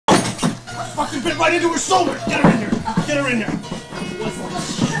fucking bit right into her shoulder! Get her in here! Get her in here!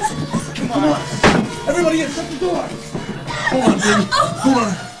 Come on! Everybody in, shut the door! Hold on, baby. Hold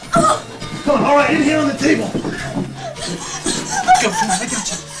on. Come on, alright, in here on the table. Go, come on, I got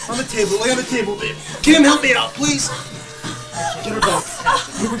you. On the table, lay on the table, baby. Kim, help me out, please. Get her back.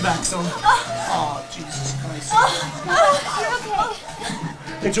 Give her back, son. Oh, Jesus Christ. You're okay.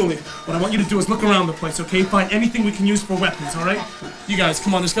 Hey, Julie, what I want you to do is look around the place, okay? Find anything we can use for weapons, alright? You guys,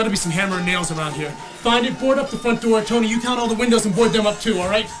 come on, there's gotta be some hammer and nails around here. Find it, board up the front door. Tony, you count all the windows and board them up too,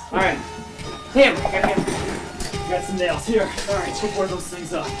 alright? Alright. Here, you got some nails. Here. Alright, let's go board those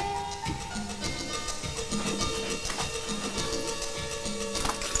things up.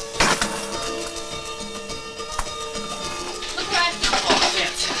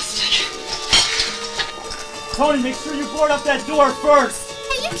 Tony, make sure you board up that door first.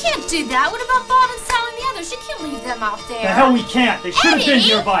 Hey, you can't do that. What about Bob and Sal and the others? You can't leave them out there. The hell we can't. They should have been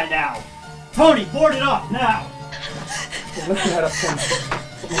here by now. Tony, board it up now. Yeah, lift your head up, Tony.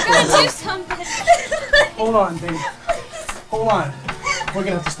 You gotta do something. Hold on, baby. Hold on. We're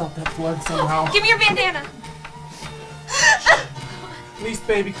gonna have to stop that blood somehow. Give me your bandana. Please,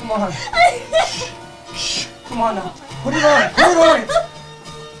 baby, come on. Shh. Come on now. Put it on. Put it on.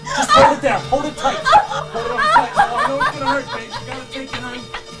 Just hold it down. Hold it tight. Hold it on tight. Oh, I know it's gonna hurt, babe. You gotta take it, honey.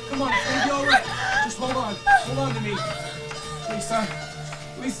 Come on, it's gonna be all right. Just hold on. Hold on to me. Lisa.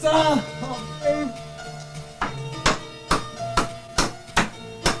 Lisa! Oh, babe.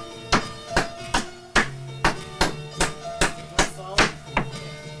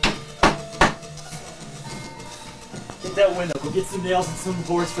 Get that window. Go get some nails and some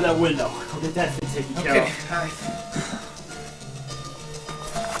boards for that window. Go get that thing taken care of. Okay, alright.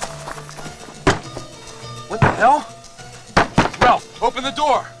 What the hell? Ralph, open the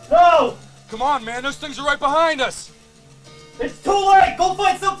door! No! Come on, man, those things are right behind us! It's too late! Go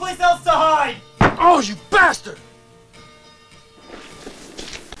find someplace else to hide! Oh, you bastard! 'em.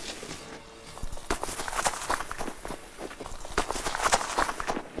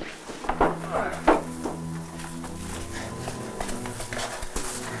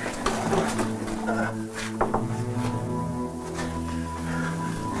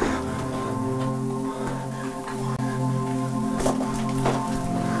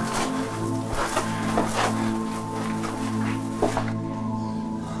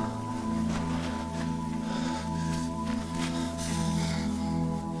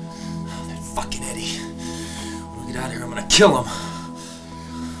 Kill him.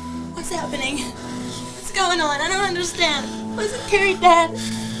 What's happening? What's going on? I don't understand. Wasn't Carrie dead?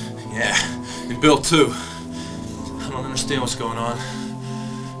 Yeah, and Bill too. I don't understand what's going on.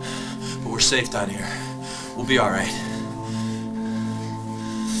 But we're safe down here. We'll be alright.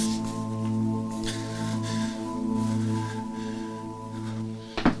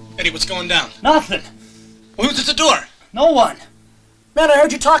 Eddie, what's going down? Nothing. Well, who's at the door? No one. Man, I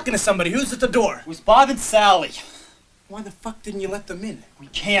heard you talking to somebody. Who's at the door? It was Bob and Sally. Why the fuck didn't you let them in? We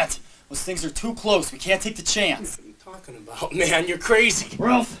can't. Those things are too close. We can't take the chance. What are you talking about, man? You're crazy.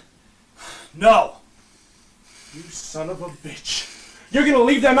 Ralph. No. You son of a bitch. You're gonna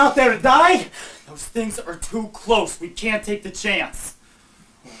leave them out there to die? Those things are too close. We can't take the chance.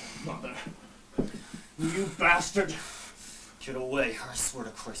 Mother. You bastard. Get away, or I swear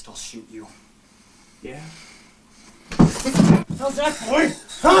to Christ I'll shoot you. Yeah? How's that, boy?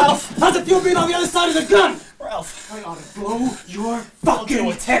 Huh? How's it feel being on the other side of the gun? Ralph, I ought to blow your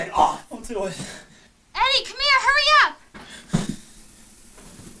fucking head off. I'll do it. Eddie, come here, hurry up!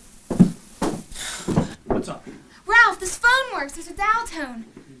 What's up? Ralph, this phone works. There's a dial tone.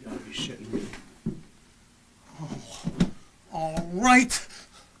 You gotta be shitting me. Oh, all right.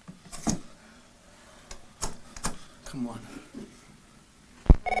 Come on.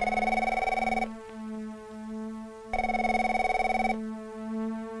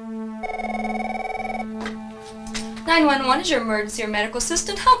 Is your emergency or medical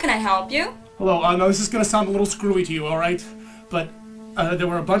assistant. How can I help you? Hello, now this is gonna sound a little screwy to you, alright? But there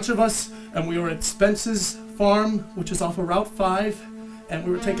were a bunch of us, and we were at Spence's farm, which is off of Route 5, and we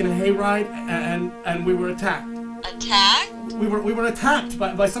were taking a hayride, and we were attacked. Attacked? We were attacked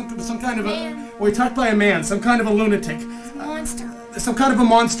by some kind of a... We were attacked by a man, some kind of a lunatic. Monster. Some kind of a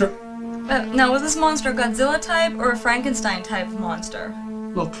monster. Now, was this monster Godzilla type or a Frankenstein type of monster?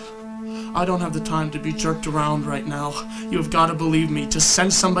 Look, I don't have the time to be jerked around right now. You've got to believe me. Just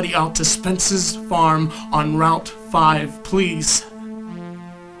send somebody out to Spence's farm on Route 5, please.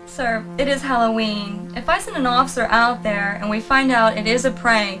 Sir, it is Halloween. If I send an officer out there and we find out it is a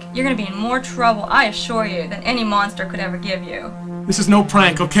prank, you're gonna be in more trouble, I assure you, than any monster could ever give you. This is no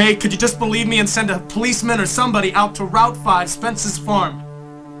prank, okay? Could you just believe me and send a policeman or somebody out to Route 5, Spence's farm?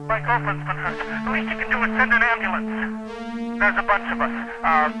 My girlfriend's been hurt. The least you can do is send an ambulance. There's a bunch of us.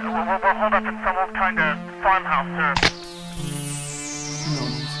 We'll hold up in some old kind of farmhouse,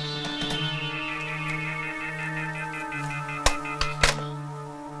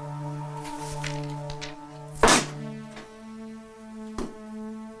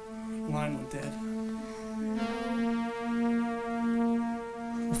 Line went dead.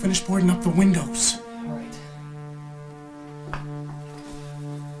 We'll finish boarding up the windows. All right.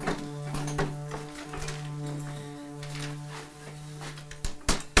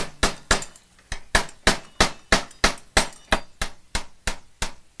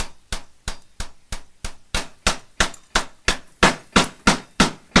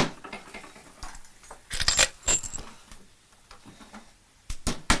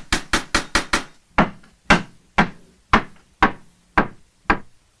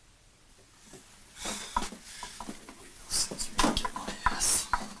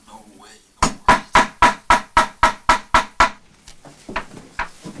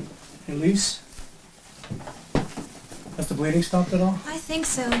 Elise? Has the bleeding stopped at all? I think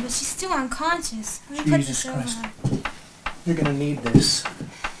so, but she's still unconscious. Let me put Jesus this over Christ. her. You're gonna need this.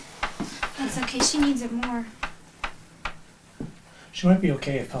 That's okay. She needs it more. She might be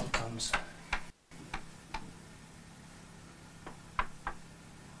okay if help comes.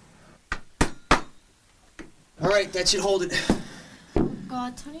 All right, that should hold it.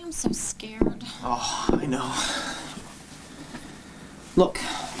 God, Tony, I'm so scared. Oh, I know. Look,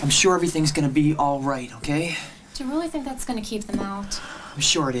 I'm sure everything's gonna be all right, okay? Do you really think that's gonna keep them out? I'm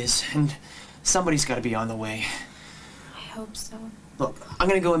sure it is, and somebody's gotta be on the way. I hope so. Look, I'm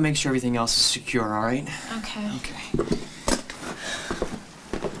gonna go and make sure everything else is secure, all right? Okay. Okay.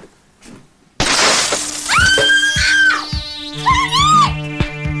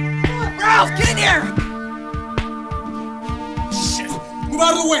 Ralph, get in here! Shit! Move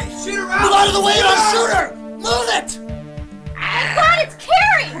out of the way! Shoot her, Ralph! Move out of the way and I'll shoot her! Move it! God, it's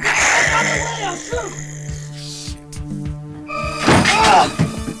Carrie!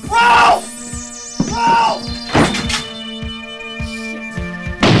 Ralph! Ralph!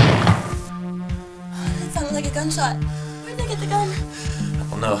 That sounded like a gunshot. Where'd they get the gun? I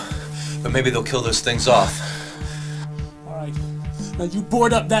don't know, but maybe they'll kill those things off. All right. Now you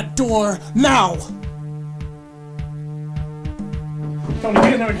board up that door now! Tony,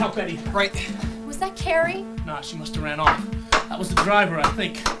 get in there and help Eddie. Right. Was that Carrie? Nah, she must have ran off. That was the driver, I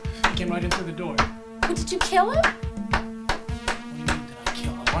think. He came right in through the door. Well, did you kill him? What do you mean, did I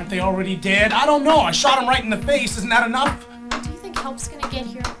kill him? Aren't they already dead? I don't know. I shot him right in the face. Isn't that enough? Do you think help's gonna get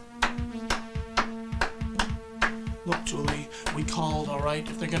here? Look, Julie, we called, all right?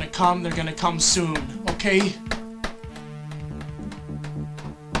 If they're gonna come soon, okay?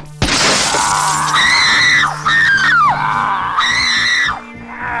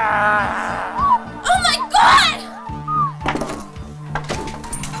 Oh my God!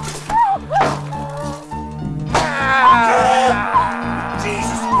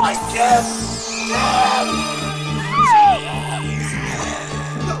 Jesus, my death!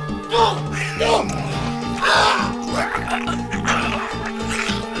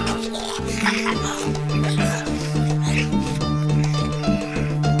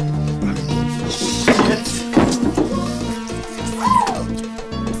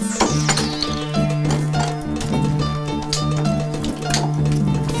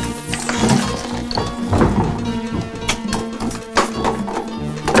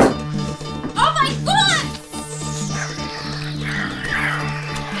 Oh my God!